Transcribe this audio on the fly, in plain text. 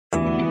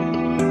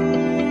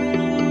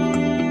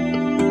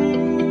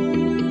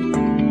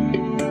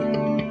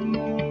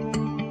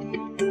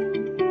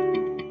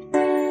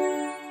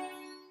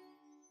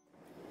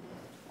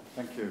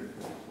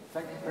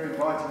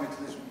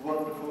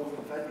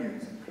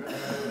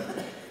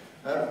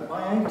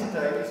My aim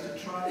today is to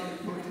try and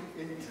put it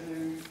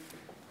into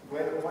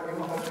what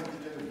you're hoping to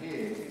do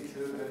here, into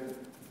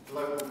a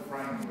global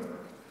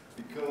framework.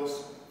 Because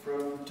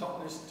from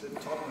Totnes to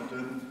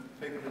Tottenham,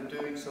 people are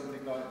doing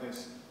something like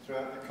this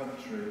throughout the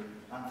country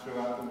and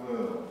throughout the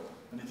world.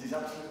 And it is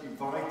absolutely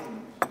vital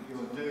that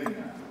you're doing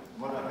that.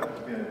 What I hope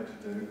to be able to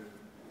do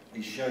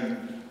is show you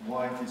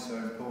why it is so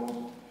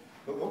important.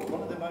 But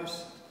one of the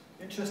most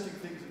interesting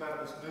things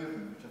about this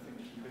movement, which I think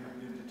should be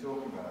good to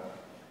talk about,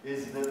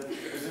 is that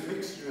there's a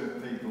mixture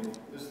of people.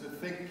 There's the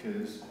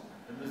thinkers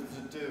and there's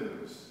the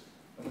doers.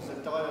 And there's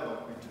a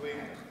dialogue between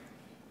them.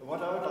 And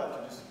what I would like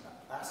to just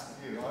ask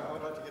you, I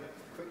would like to get a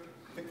quick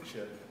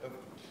picture of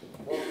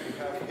what we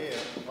have here.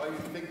 Are you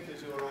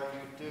thinkers or are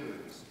you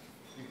doers?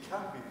 You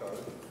can be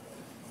both.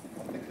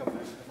 I think I'm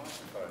losing the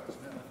microphones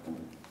now.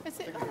 Is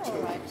it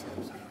all right?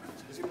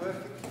 Is it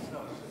working? It's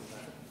not, is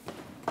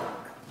it?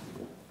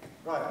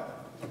 Right.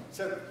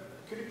 So,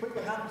 could you put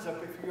your hands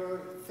up if you're a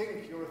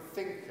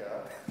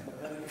thinker, and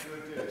then if you're a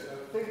doer? So,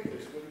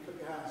 thinkers, will you put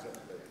your hands up,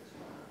 please?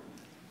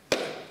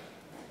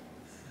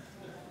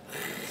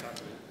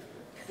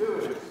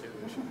 Doers.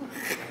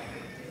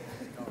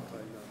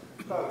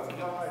 Both. You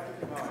can't make up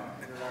your mind.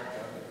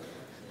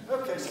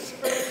 Okay, so it's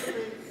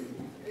relatively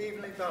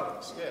evenly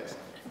balanced, yes.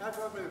 How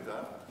do I move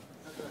that?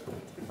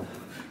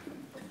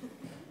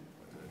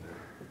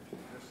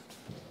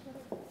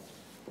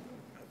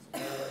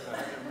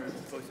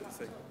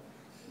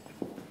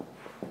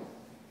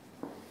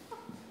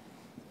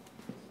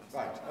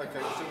 Right,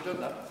 okay, so we've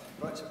done that.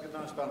 Right, so we've got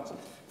a nice balance.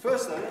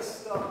 First though, let's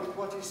start with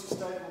what is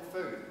sustainable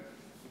food.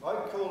 I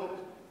call it,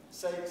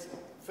 say, it's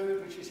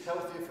food which is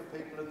healthier for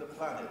people and the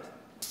planet.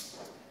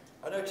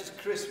 I noticed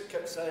Chris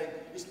kept saying,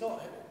 it's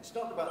not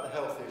about the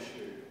health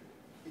issue.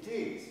 It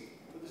is,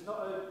 but there's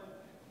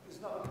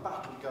not a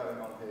battle going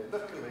on here.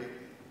 Luckily,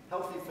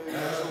 healthy food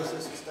is also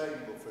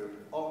sustainable food.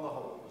 On the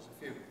whole, there's a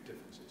few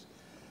differences.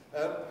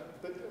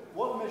 But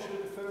one measure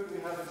of the food we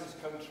have in this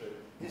country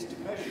is to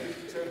measure it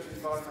in terms of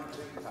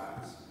environmental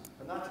impacts.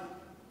 And that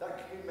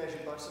can be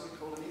measured by something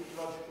called an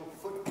ecological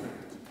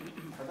footprint.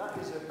 And that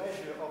is a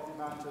measure of the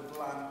amount of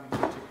land we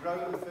need to grow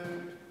the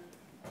food,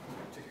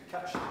 to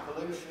catch the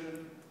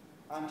pollution,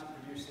 and to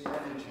produce the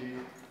energy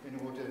in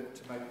order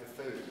to make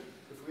the food.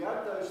 If we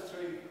add those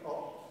three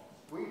up,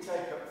 we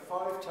take up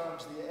 5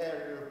 times the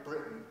area of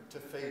Britain to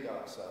feed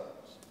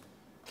ourselves.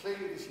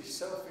 Clearly this is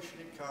selfish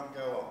and it can't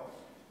go on.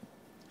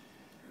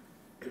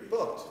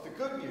 But the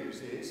good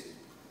news is,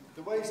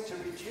 the ways to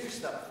reduce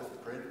that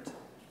footprint,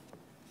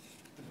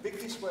 the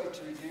biggest way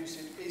to reduce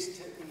it is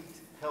to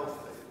eat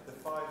healthy, the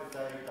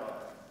 5-a-day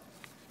diet.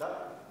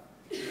 That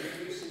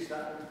reduces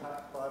that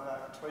impact by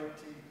about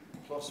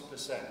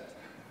 20+%.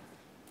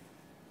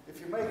 If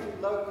you make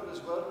it local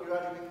as well, you're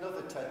adding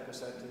another 10%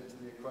 into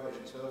the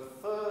equation. So a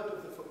third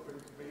of the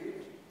footprint can be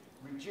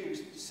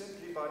reduced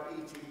simply by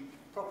eating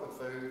proper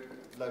food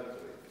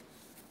locally.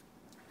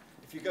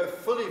 If you go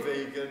fully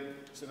vegan,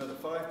 it's another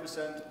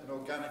 5%, and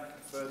organic,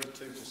 a further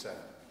 2%.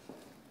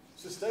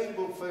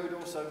 Sustainable food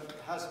also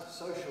has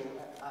social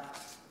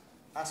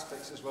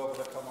aspects as well, but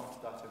I'll come on to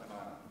that in a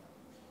moment.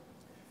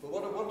 But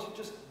what I want to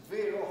just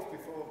veer off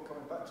before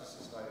coming back to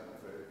sustainable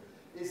food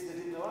is that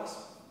in the last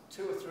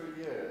 2 or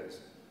 3 years,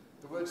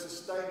 the word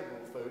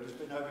sustainable food has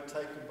been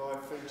overtaken by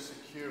food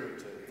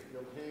security.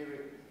 You'll hear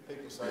it,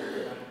 people say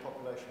we have a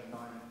population of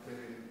 9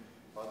 billion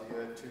by the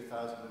year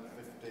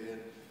 2050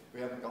 and we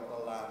haven't got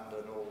the land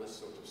and all this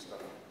sort of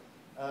stuff.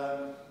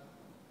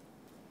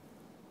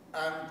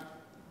 And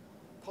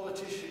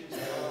politicians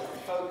are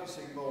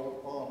focusing more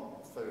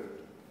on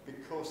food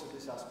because of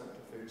this aspect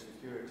of food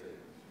security.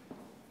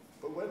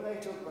 But when they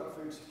talk about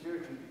food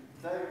security,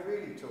 they're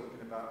really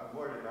talking about and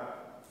worried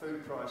about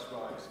food price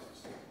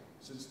rises.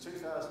 Since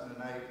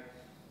 2008,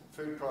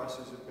 food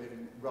prices have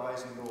been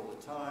rising all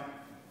the time.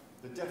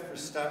 The DEFRA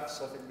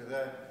stats, I think they're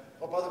there.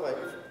 Oh, by the way,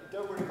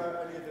 don't worry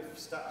about any of the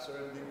stats or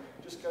anything.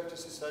 Just go to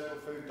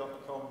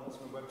sustainablefood.com, that's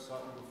my website,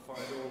 and you'll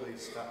find all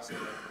these stats in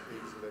there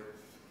easily.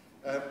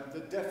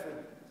 The DEFRA,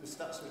 the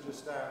stats were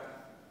just out,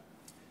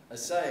 are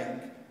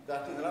saying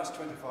that in the last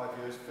 25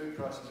 years, food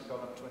prices have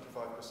gone up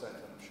 25%, and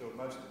I'm sure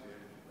most of you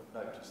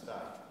have noticed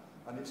that,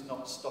 and it's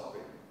not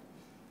stopping.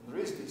 And the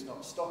reason it's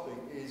not stopping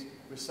is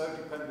we're so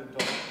dependent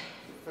on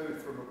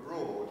food from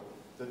abroad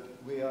that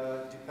we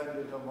are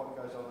dependent on what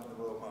goes on in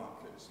the world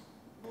markets.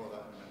 More of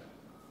that in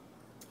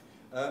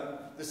a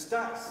minute. The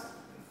stats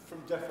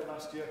from DEFRA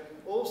last year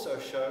also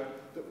showed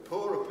that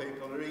poorer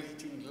people are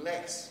eating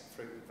less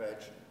fruit and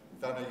veg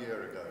than a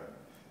year ago.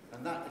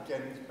 And that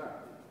again is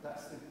back.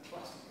 That's the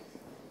classic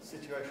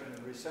situation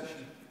in a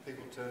recession.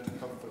 People turn to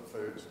comfort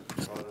foods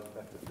rather than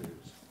better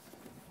foods.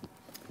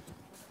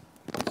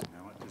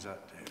 Now what does that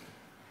do?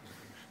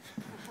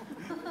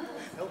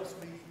 Helps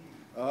me.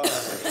 Oh,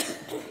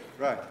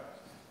 right.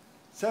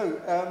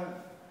 So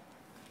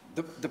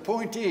the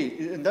point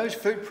is, in those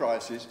food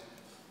prices,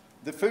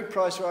 the food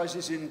price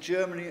rises in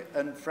Germany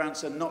and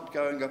France are not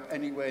going up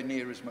anywhere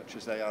near as much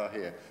as they are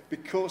here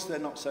because they're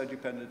not so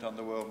dependent on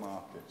the world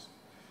markets.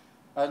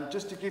 And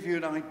just to give you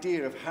an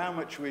idea of how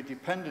much we're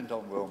dependent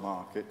on world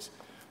markets,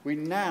 we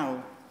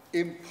now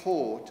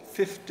import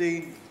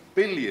 15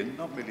 billion,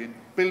 not million,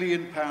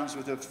 billion pounds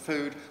worth of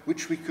food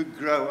which we could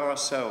grow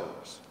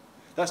ourselves.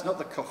 That's not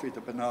the coffee,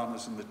 the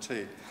bananas and the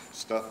tea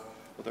stuff,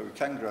 although we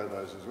can grow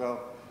those as well.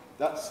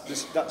 That's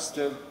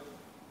the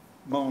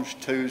mange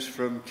tous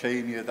from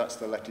Kenya, that's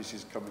the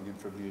lettuces coming in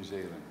from New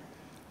Zealand.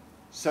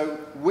 So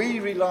we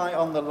rely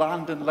on the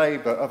land and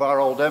labour of our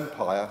old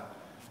empire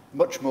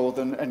much more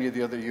than any of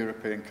the other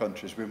European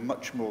countries. We're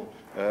much more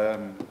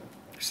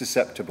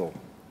susceptible.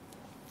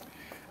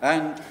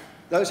 And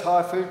those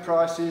high food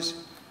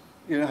prices,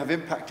 you know, have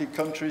impacted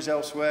countries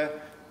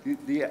elsewhere.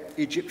 The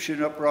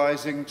Egyptian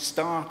uprising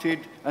started,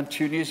 and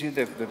Tunisia,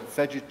 the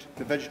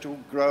vegetable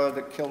grower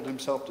that killed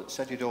himself, that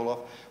set it all off,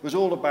 was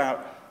all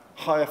about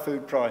higher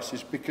food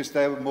prices because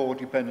they were more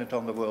dependent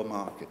on the world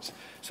markets.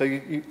 So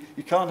you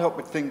can't help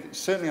but think,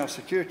 certainly our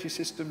security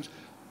systems,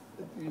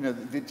 you know,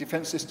 the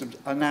defence systems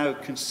are now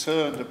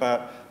concerned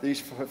about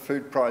these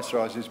food price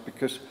rises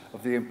because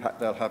of the impact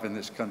they'll have in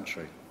this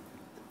country.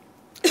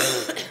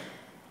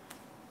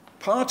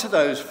 Part of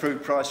those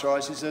food price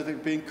rises are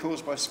being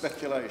caused by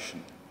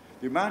speculation,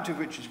 the amount of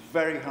which is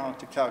very hard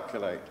to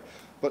calculate.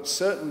 But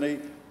certainly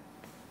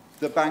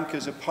the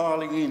bankers are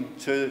piling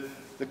into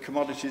the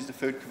commodities, the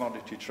food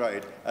commodity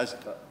trade, as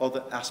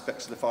other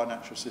aspects of the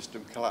financial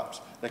system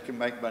collapse. They can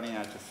make money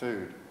out of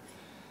food.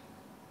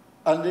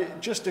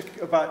 And just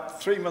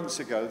about 3 months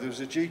ago, there was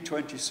a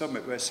G20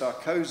 summit where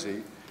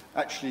Sarkozy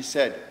actually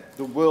said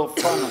the world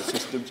finance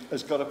system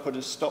has got to put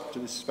a stop to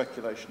this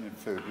speculation in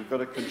food. We've got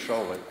to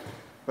control it.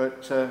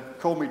 But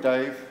Call Me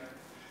Dave,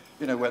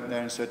 you know, went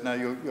there and said, no,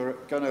 you're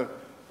going to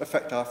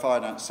affect our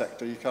finance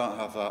sector. You can't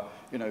have that,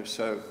 you know,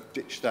 so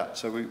ditch that.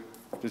 So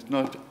there's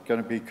not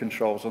going to be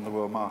controls on the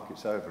world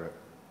markets over it.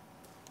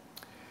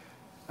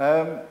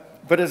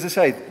 But as I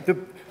say,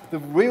 the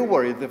real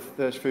worry of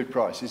those food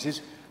prices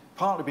is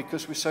partly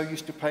because we're so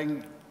used to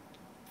paying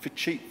for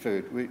cheap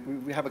food.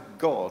 We have a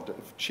god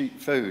of cheap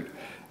food.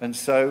 And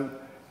so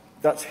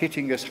that's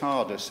hitting us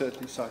harder,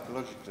 certainly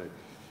psychologically.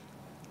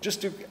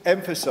 Just to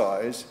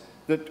emphasise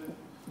that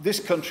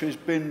this country has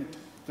been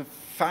the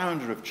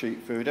founder of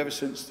cheap food ever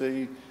since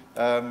the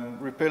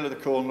repeal of the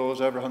Corn Laws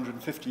over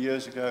 150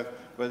 years ago,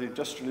 where the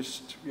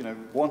industrialists, you know,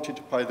 wanted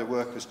to pay the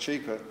workers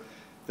cheaper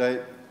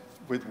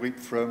with wheat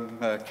from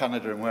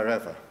Canada and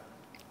wherever.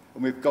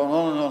 And we've gone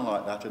on and on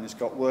like that, and it's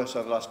got worse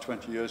over the last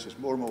 20 years as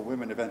more and more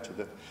women have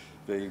entered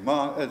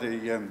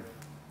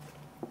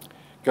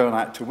going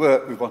out to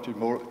work. We've wanted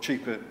more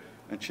cheaper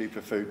and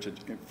cheaper food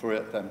for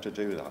them to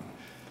do that.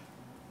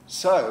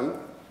 So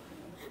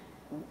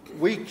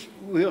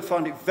we'll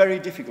find it very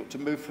difficult to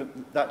move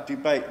from that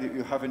debate that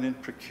you're having in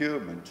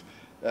procurement.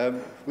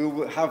 We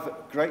will have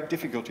great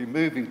difficulty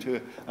moving to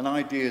an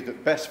idea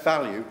that best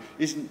value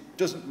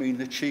doesn't mean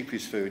the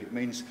cheapest food. It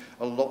means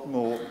a lot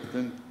more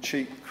than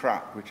cheap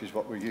crap, which is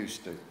what we're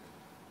used to.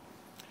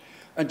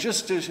 And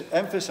just to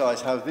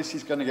emphasise how this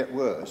is going to get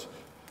worse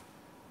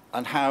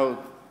and how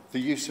the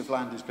use of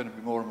land is going to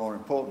be more and more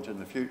important in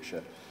the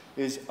future,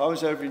 is I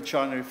was over in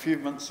China a few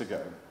months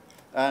ago,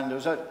 and I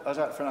was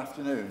out for an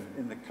afternoon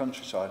in the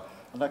countryside,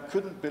 and I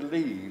couldn't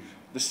believe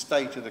the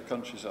state of the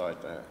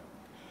countryside there.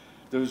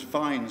 There was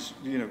vines,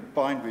 you know,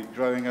 bindweed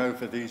growing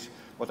over these,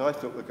 what I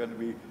thought were going to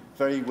be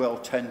very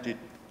well-tended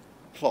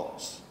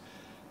plots.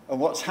 And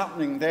what's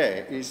happening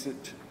there is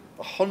that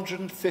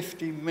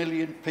 150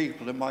 million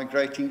people are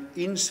migrating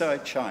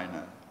inside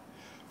China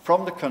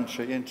from the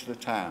country into the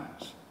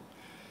towns.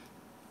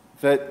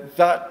 That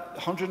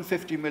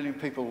 150 million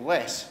people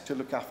less to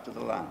look after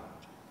the land.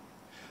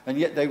 And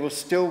yet they will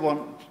still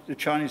want, the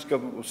Chinese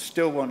government will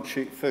still want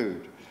cheap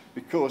food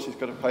because it's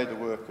got to pay the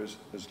workers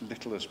as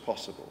little as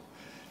possible.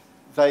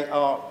 They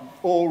are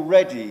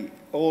already,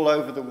 all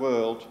over the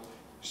world,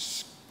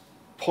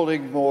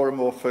 pulling more and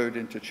more food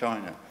into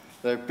China.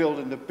 They're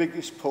building the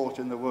biggest port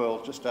in the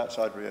world just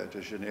outside Rio de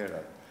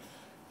Janeiro.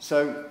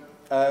 So,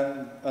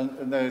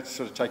 and they're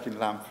sort of taking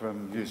lamb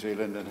from New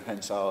Zealand, and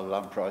hence our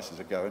lamb prices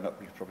are going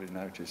up. You've probably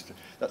noticed.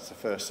 That's the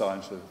first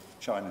signs of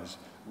China's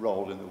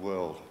role in the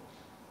world.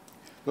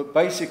 But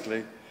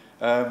basically,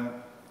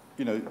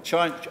 you know,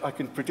 I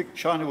can predict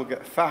China will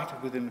get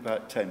fat within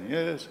about 10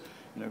 years,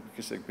 you know,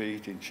 because they'll be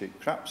eating cheap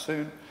crap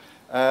soon.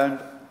 And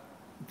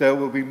there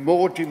will be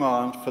more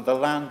demand for the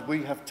land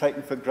we have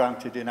taken for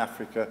granted in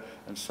Africa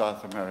and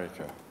South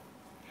America.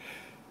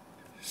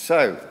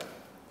 So,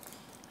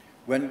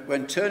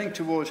 when turning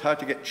towards how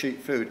to get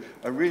cheap food,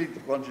 I really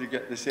wanted to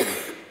get this in,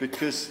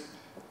 because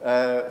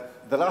the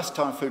last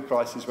time food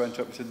prices went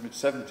up was in the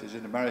mid-70s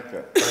in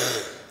America.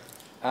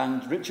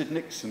 And Richard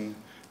Nixon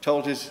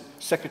told his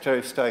Secretary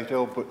of State,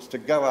 Earl Butz, to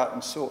go out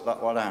and sort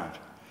that one out.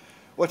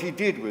 What he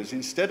did was,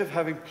 instead of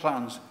having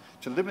plans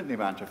to limit the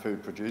amount of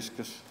food produced,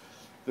 because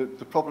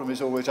the problem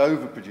is always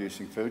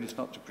overproducing food, it's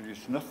not to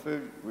produce enough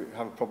food, we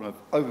have a problem of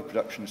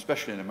overproduction,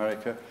 especially in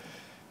America.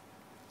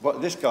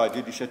 What this guy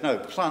did, he said, no,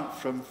 plant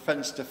from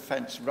fence to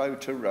fence, row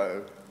to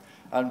row,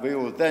 and we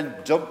will then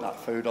dump that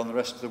food on the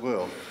rest of the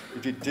world.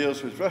 We did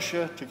deals with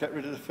Russia to get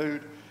rid of the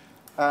food,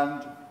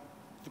 And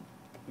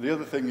the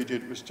other thing he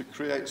did was to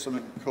create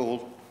something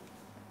called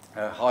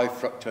high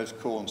fructose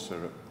corn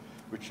syrup,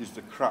 which is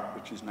the crap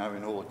which is now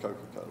in all the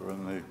Coca-Cola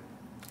and the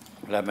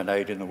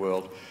lemonade in the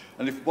world.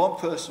 And if one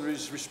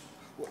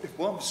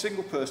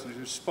single person is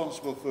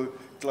responsible for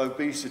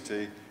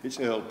globesity, it's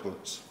Earl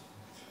Putz.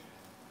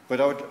 But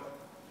I would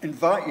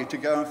invite you to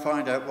go and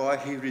find out why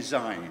he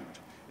resigned.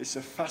 It's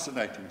a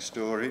fascinating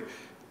story.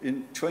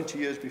 In 20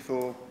 years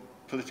before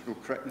political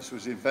correctness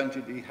was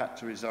invented, he had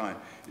to resign.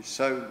 It's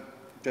so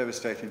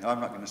devastating. I'm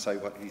not going to say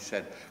what he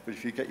said, but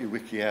if you get your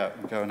wiki out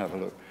and go and have a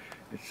look,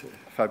 it's a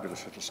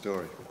fabulous little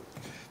story.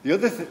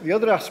 The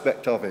other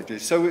aspect of it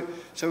is, so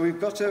we've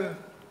got a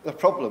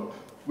problem.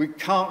 We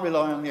can't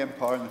rely on the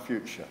empire in the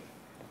future.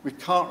 We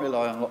can't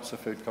rely on lots of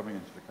food coming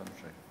into the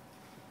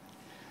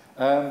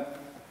country.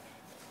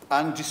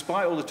 And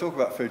despite all the talk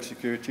about food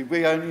security,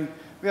 we only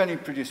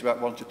produce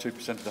about 1 to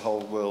 2% of the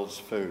whole world's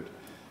food.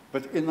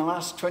 But in the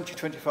last 20,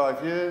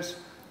 25 years,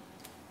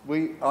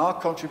 our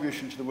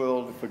contribution to the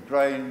world for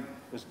grain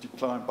has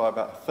declined by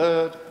about a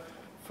third,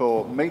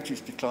 for meat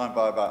it's declined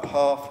by about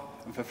half,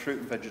 and for fruit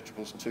and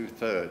vegetables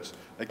 2/3.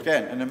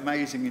 Again, an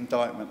amazing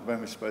indictment when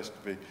we're supposed to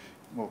be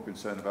more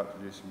concerned about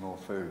producing more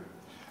food.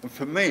 And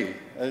for me,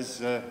 as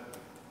the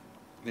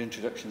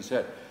introduction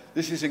said,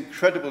 this is an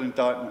incredible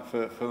indictment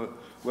for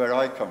where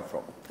I come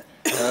from.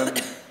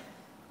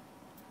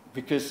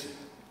 Because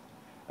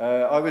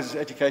I was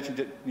educated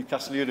at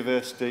Newcastle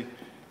University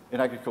in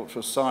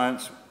agricultural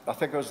science. I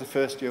think I was the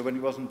first year when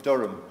it wasn't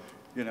Durham.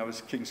 You know, it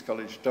was King's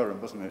College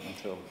Durham, wasn't it,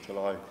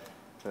 until I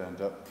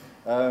turned up.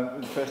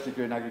 The first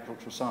degree in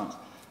agricultural science.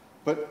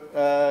 But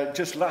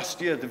just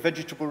last year, the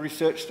Vegetable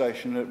Research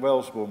Station at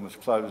Wellesbourne was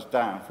closed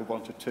down for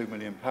 £1 to £2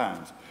 million.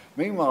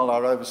 Meanwhile,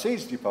 our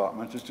overseas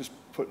department has just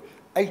put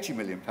 £80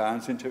 million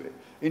into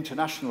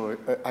international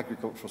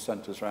agricultural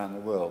centres around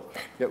the world.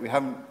 Yet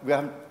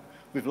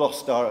we've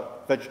lost our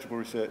Vegetable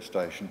Research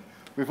Station.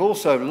 We've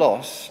also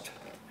lost,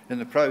 in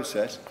the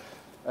process,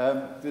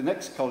 the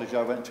next college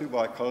I went to,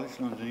 White College,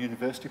 London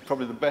University,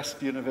 probably the best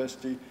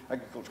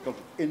agricultural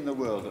college in the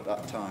world at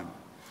that time.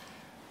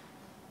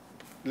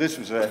 Liz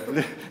was there.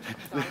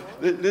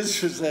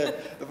 Liz was there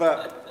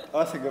about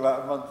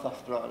a month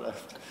after I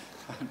left.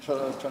 I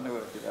was trying to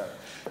work it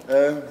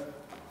out.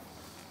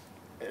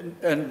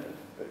 And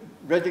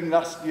Reading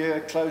last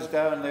year closed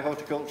down the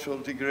horticultural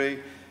degree.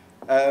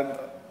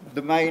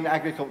 The main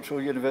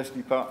agricultural university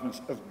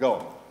departments have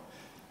gone.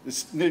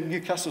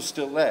 Newcastle's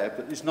still there,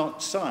 but it's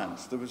not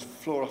science. There was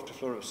floor after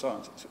floor of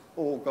science. It's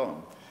all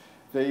gone.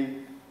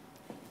 The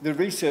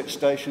research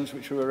stations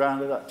which were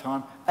around at that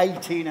time,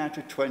 18 out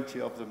of 20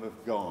 of them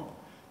have gone.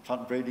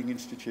 Plant Breeding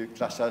Institute,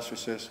 Glasshouse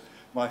Research,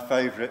 my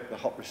favourite, the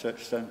Hop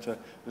Research Centre,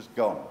 has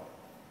gone.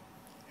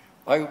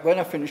 When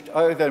I finished,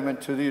 I then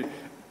went to the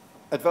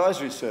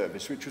advisory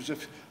service, which was a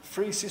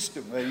free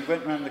system where you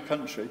went around the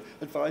country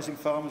advising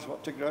farmers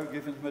what to grow,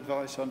 giving them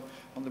advice on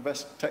the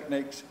best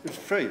techniques. It was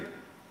free.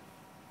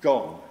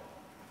 Gone.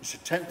 It's a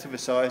tenth of a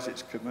size,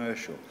 it's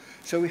commercial.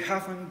 So we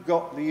haven't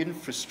got the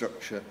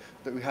infrastructure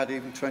that we had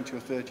even 20 or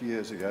 30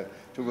 years ago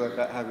to work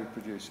out how we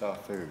produce our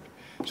food.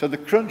 So the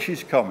crunch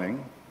is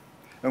coming,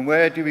 and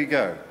where do we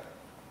go?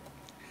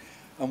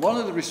 And one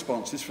of the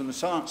responses from the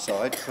science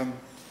side, from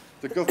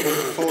the government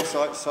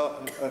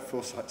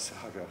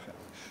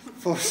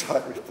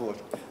Foresight report,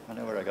 I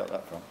know where I got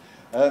that from.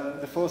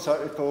 The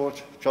Foresight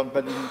report, John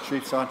Bennington,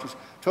 chief scientist,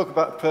 talk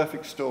about a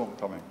perfect storm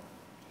coming.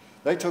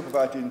 They talk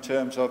about it in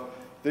terms of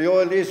the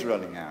oil is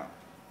running out,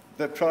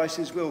 the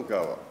prices will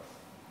go up,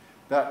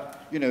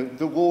 that, you know,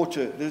 the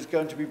water, there's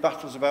going to be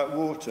battles about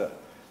water.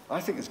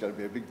 I think there's going to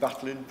be a big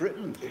battle in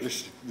Britain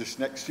this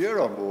next year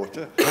on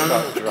water,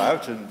 about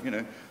drought, and, you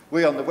know,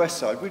 we on the west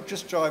side, we're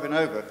just driving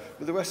over,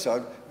 but the west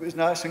side, it was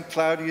nice and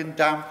cloudy and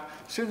damp.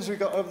 As soon as we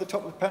got over the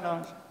top of the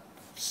Pennines,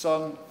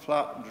 sun,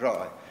 flat and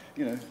dry.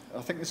 You know,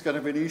 I think there's going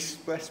to be an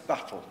east-west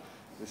battle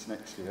this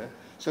next year.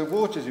 So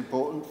water's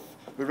important.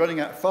 We're running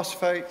out of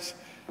phosphates.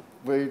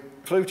 We're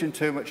polluting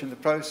too much in the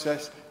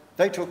process.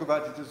 They talk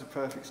about it as a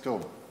perfect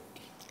storm.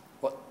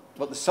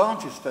 What the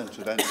scientists tend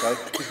to then say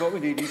is what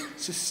we need is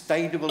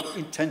sustainable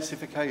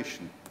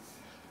intensification.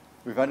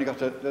 We've only got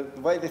the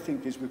way they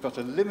think is we've got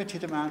a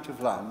limited amount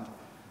of land.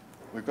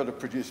 We've got to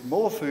produce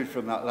more food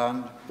from that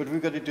land, but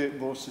we've got to do it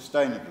more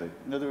sustainably.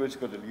 In other words,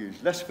 we've got to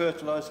use less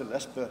fertiliser,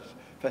 less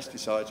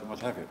pesticides and what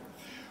have you.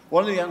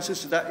 One of the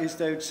answers to that is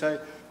they would say,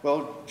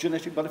 well,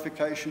 genetic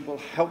modification will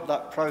help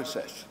that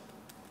process.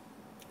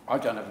 I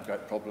don't have a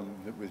great problem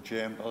with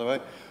GM, by the way,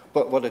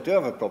 but what I do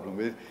have a problem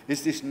with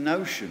is this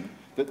notion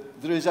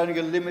that there is only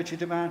a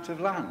limited amount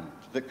of land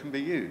that can be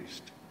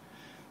used.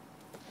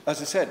 As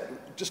I said,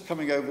 just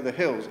coming over the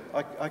hills,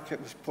 I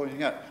kept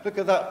pointing out, look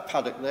at that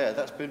paddock there,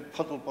 that's been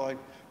puddled by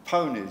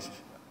ponies.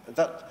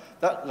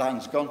 That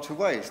land's gone to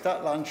waste.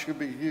 That land should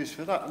be used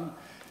for that. And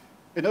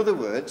in other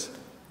words,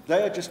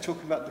 they are just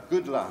talking about the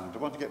good land. They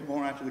want to get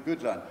more out of the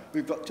good land.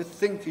 We've got to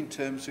think in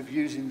terms of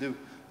using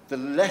the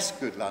less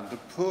good land, the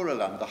poorer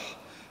land,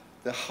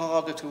 the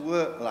harder to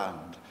work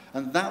land.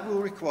 And that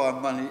will require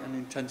money and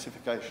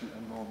intensification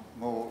and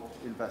more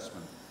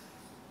investment.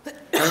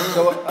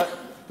 So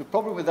the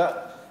problem with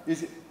that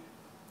is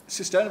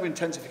sustainable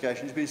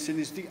intensification has been seen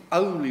as the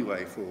only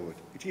way forward.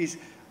 It is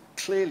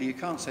clearly, you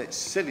can't say it's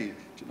silly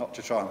not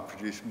to try and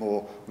produce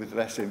more with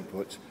less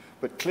inputs,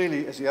 but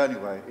clearly as the only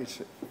way,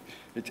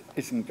 it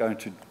isn't going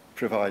to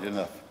provide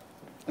enough.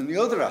 And the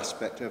other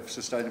aspect of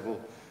sustainable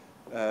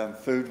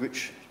food,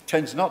 which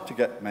tends not to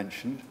get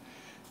mentioned,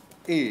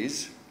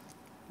 is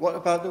what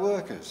about the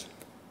workers?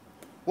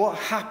 What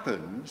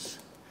happens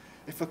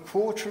if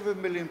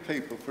 250,000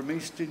 people from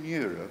Eastern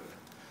Europe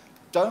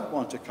don't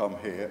want to come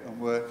here and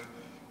work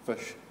for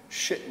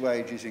shit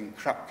wages in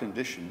crap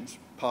conditions,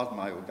 pardon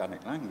my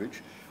organic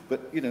language,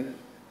 but, you know,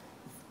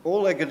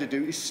 all they're going to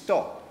do is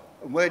stop.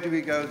 And where do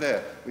we go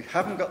there? We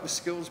haven't got the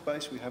skills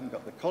base, we haven't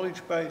got the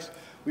college base,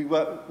 we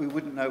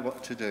wouldn't know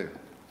what to do.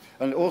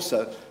 And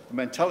also, the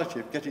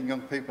mentality of getting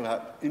young people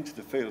out into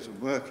the fields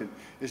and working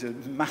is a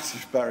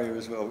massive barrier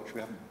as well, which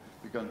we haven't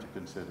begun to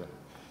consider.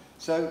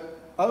 So,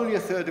 only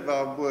 1/3 of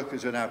our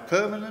workers are now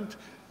permanent.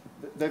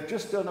 They've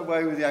just done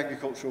away with the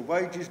Agricultural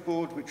Wages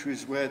Board, which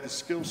was where the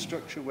skills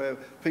structure, where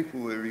people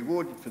were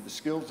rewarded for the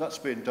skills, that's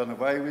been done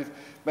away with,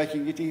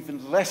 making it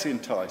even less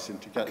enticing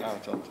to get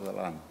out onto the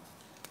land.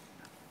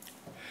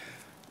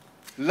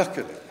 Look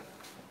at it.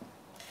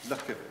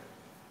 Look at it.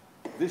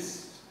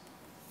 This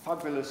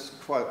fabulous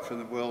quote from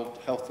the World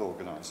Health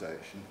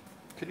Organization.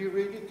 Can you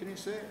read it? Can you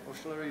see it? Or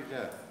shall I read it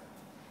out?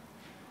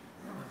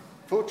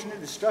 Fortunately,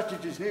 the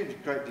strategies needed to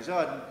create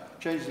desire and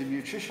change in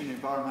nutrition and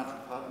environmental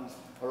patterns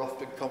are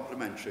often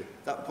complementary.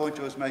 That point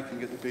I was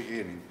making at the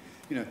beginning.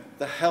 You know,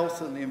 the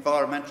health and the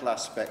environmental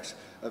aspects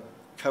are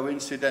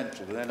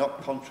coincidental, they're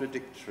not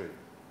contradictory.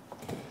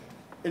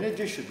 In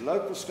addition,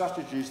 local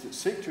strategies that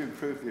seek to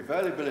improve the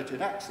availability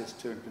and access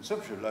to and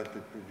consumption of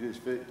locally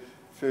produced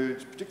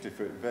foods, particularly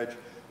fruit and veg,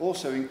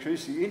 also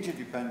increase the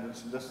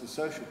interdependence and thus the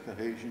social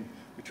cohesion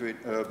between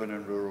urban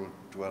and rural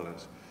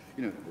dwellers.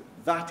 You know,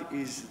 that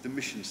is the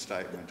mission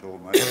statement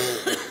almost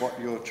of what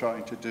you're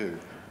trying to do.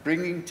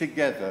 Bringing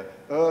together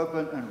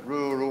urban and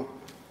rural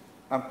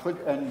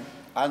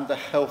and the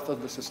health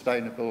and the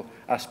sustainable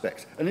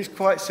aspects. And it's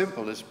quite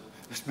simple, as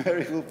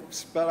Mary will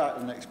spell out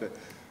in the next bit.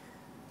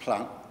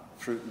 Plant,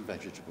 fruit and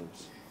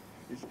vegetables.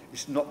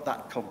 It's not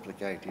that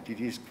complicated. It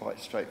is quite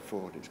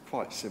straightforward. It's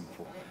quite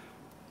simple.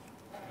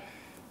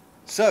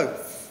 So,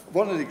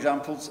 one of the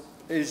examples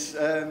is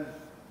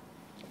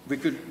we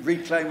could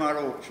reclaim our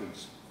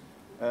orchards.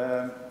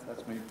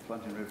 That's me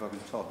planting rhubarb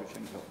and tod, which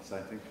is not the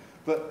same thing.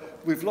 But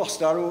we've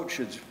lost our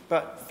orchards.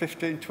 About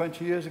 15,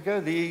 20 years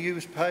ago, the EU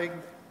was paying...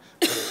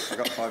 I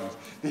got 5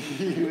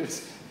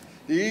 minutes.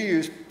 The EU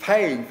is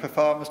paying for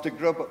farmers to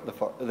grub up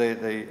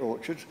the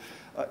orchards.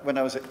 When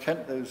I was at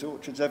Kent, there was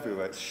orchards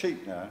everywhere. It's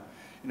sheep now.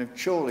 You know,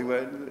 Chorley,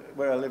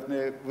 where I live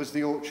near, was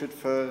the orchard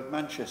for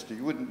Manchester.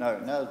 You wouldn't know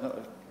it now. There's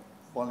not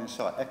one in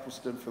sight.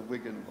 Eccleston for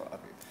Wigan, what have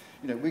you.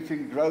 You know, we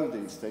can grow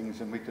these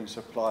things and we can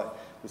supply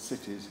the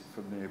cities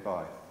from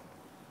nearby.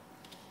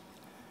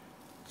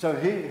 So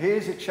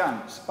here's a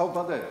chance. Oh,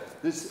 by the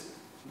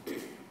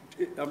way,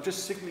 I'm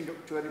just signalling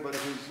up to anybody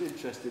who's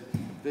interested.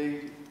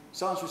 The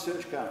Science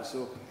Research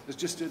Council has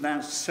just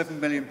announced £7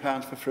 million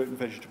for fruit and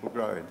vegetable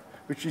growing,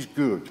 which is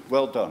good,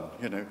 well done,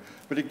 you know.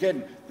 But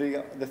again,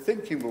 the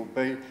thinking will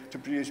be to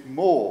produce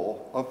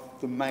more of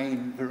the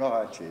main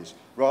varieties,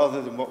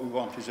 rather than what we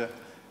want is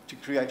to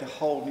create a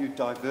whole new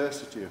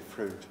diversity of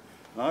fruit.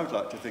 And I would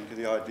like to think of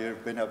the idea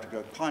of being able to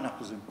grow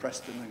pineapples in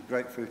Preston and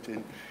grapefruit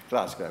in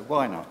Glasgow.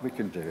 Why not? We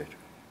can do it.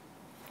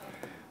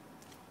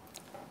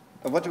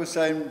 And what I was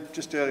saying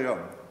just earlier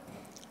on,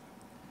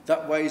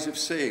 that ways of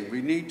seeing,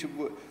 we need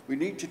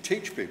to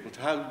teach people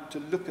how to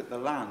look at the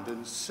land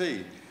and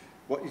see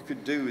what you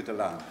could do with the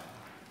land.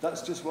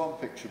 That's just one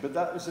picture, but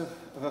that was of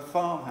a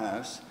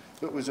farmhouse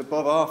that was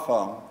above our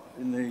farm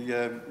in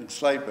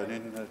Slaidburn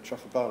in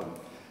Trafford Bowland.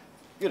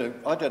 You know,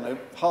 I don't know,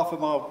 half a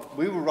mile,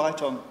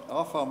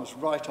 our farm was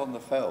right on the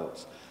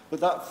fells, but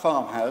that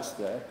farmhouse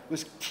there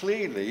was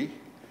clearly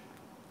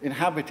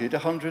inhabited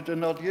 100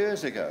 and odd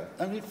years ago,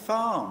 and it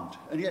farmed,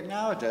 and yet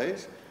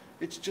nowadays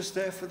it's just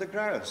there for the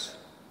grouse.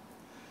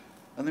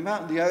 And the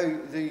amount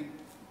the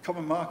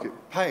common market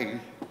pay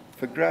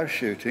for grouse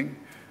shooting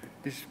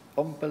is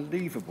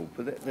unbelievable,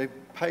 but they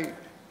pay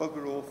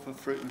bugger all for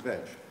fruit and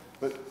veg.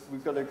 But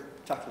we've got to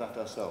tackle that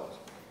ourselves.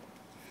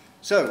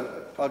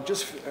 So I've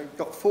just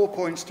got 4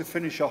 points to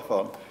finish off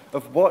on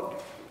of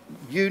what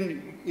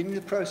you, in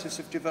the process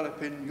of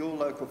developing your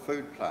local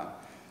food plan,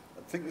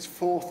 I think there's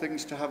 4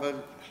 things to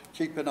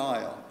keep an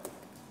eye on.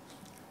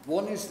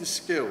 One is the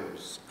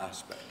skills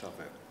aspect of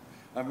it.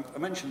 I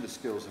mentioned the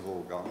skills have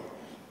all gone,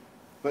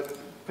 but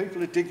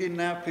people are digging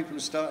now, people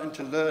are starting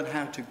to learn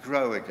how to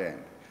grow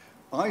again.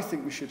 I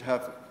think we should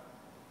have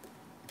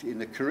it in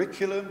the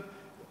curriculum,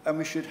 and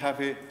we should have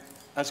it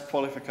as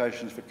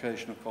qualifications,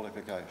 vocational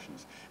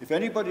qualifications. If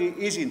anybody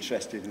is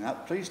interested in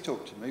that, please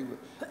talk to me.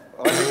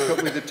 I linked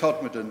up with the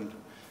Todmorden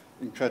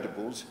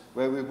Incredibles,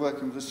 where we're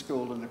working with the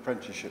school and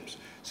apprenticeships.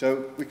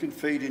 So we can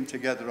feed in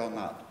together on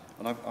that.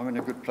 And I'm in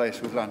a good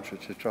place with Lantra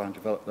to try and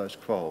develop those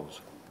quals.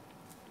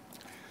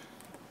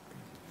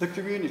 The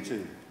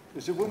community.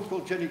 there's a woman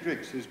called Jenny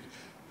Griggs who's,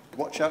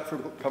 watch out for a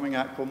book coming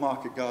out called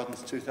Market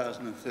Gardens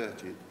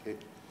 2030.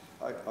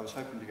 I was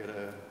hoping to get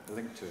a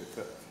link to it,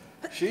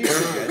 but she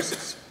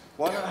suggests,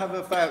 why not have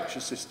a voucher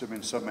system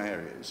in some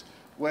areas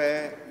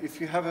where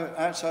if you have an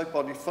outside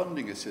body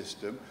funding a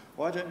system,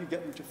 why don't you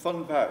get them to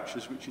fund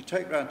vouchers which you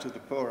take round to the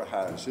poorer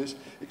houses,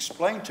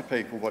 explain to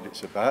people what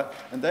it's about,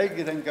 and they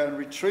can then go and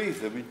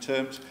retrieve them in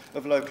terms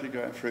of locally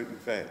grown fruit and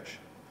veg.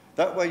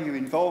 That way you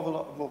involve a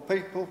lot more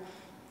people,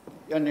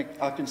 and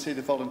I can see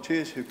the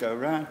volunteers who go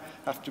around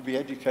have to be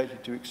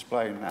educated to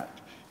explain that,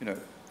 you know,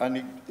 and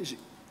it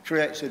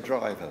creates a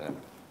driver then.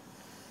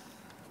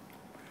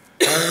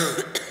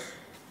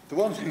 The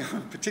one thing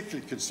I'm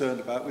particularly concerned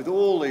about with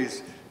all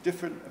these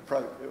different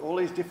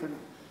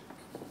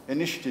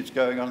initiatives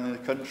going on in the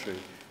country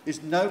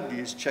is nobody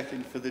is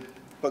checking for the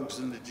bugs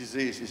and the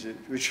diseases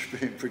which are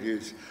being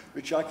produced,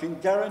 which I can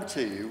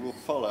guarantee you will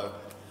follow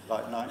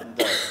like night and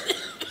day.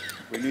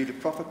 We need a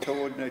proper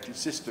coordinated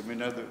system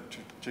in order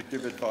to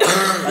give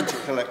advice and to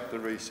collect the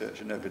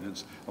research and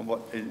evidence on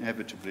what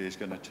inevitably is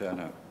going to turn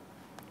up.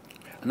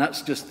 And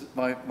that's just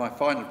my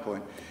final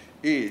point,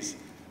 is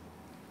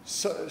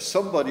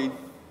somebody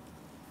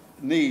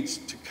needs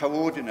to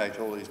coordinate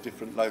all these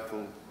different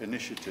local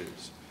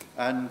initiatives.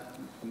 And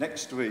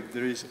next week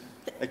there is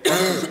a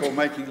conference called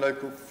Making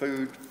Local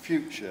Food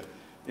Future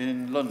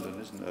in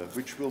London, isn't there,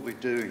 which will be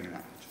doing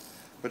that.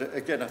 But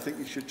again, I think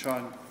you should try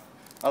and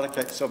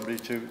allocate somebody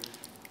to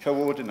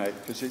coordinate,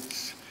 because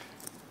it's,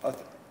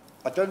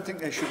 I don't think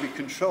they should be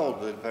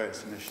controlled, the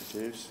various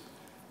initiatives.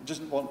 It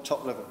doesn't want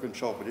top-level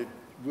control, but it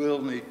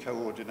will need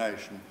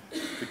coordination,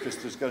 because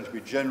there's going to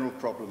be general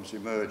problems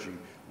emerging,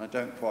 and I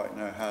don't quite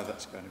know how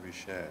that's going to be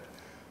shared.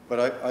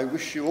 But I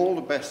wish you all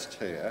the best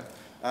here,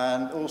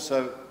 and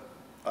also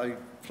I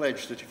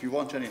pledge that if you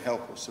want any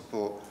help or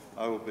support,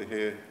 I will be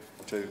here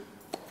to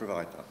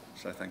provide that.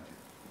 So thank you.